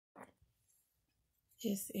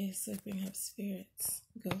This is Slipping Up Spirits,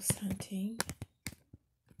 Ghost Hunting,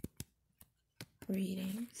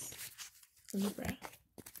 Readings, Libra.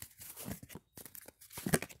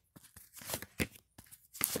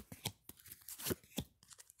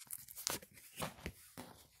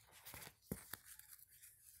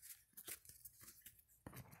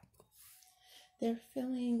 They're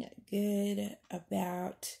feeling good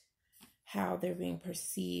about how they're being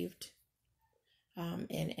perceived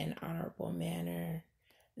in an honorable manner.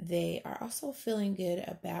 They are also feeling good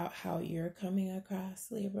about how you're coming across,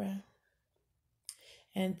 Libra.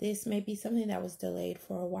 And this may be something that was delayed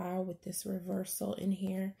for a while with this reversal in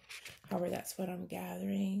here. However, that's what I'm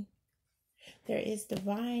gathering. There is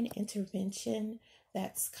divine intervention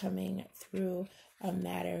that's coming through a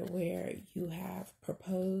matter where you have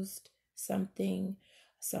proposed something,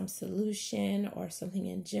 some solution, or something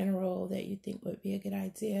in general that you think would be a good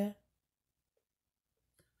idea.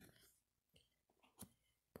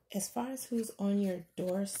 As far as who's on your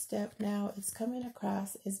doorstep now, it's coming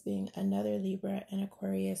across as being another Libra, an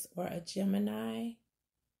Aquarius, or a Gemini.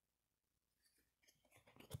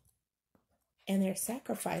 And there's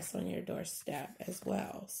sacrifice on your doorstep as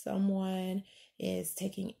well. Someone is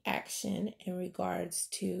taking action in regards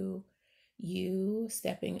to you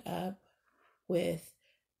stepping up with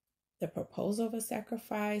the proposal of a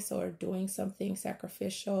sacrifice or doing something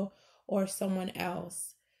sacrificial, or someone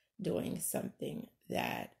else doing something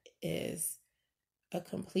that is a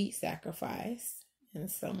complete sacrifice in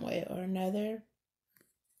some way or another.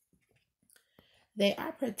 They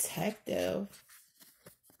are protective.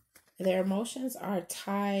 Their emotions are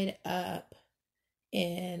tied up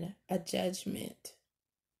in a judgment,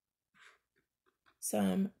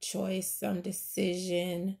 some choice, some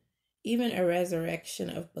decision, even a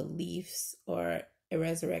resurrection of beliefs or a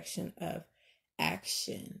resurrection of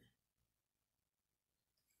action.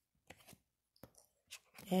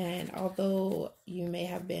 And although you may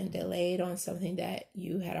have been delayed on something that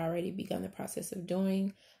you had already begun the process of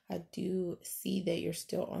doing, I do see that you're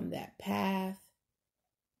still on that path.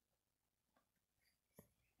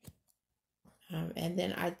 And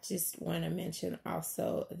then I just want to mention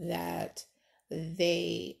also that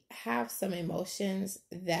they have some emotions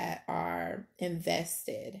that are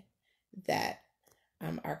invested that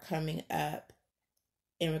are coming up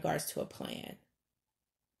in regards to a plan.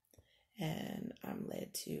 And I'm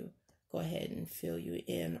led to go ahead and fill you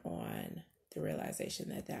in on the realization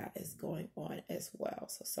that that is going on as well.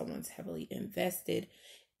 So someone's heavily invested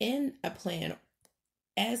in a plan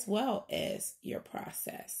as well as your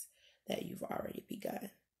process that you've already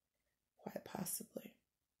begun, quite possibly.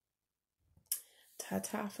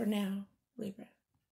 Ta-ta for now, Libra.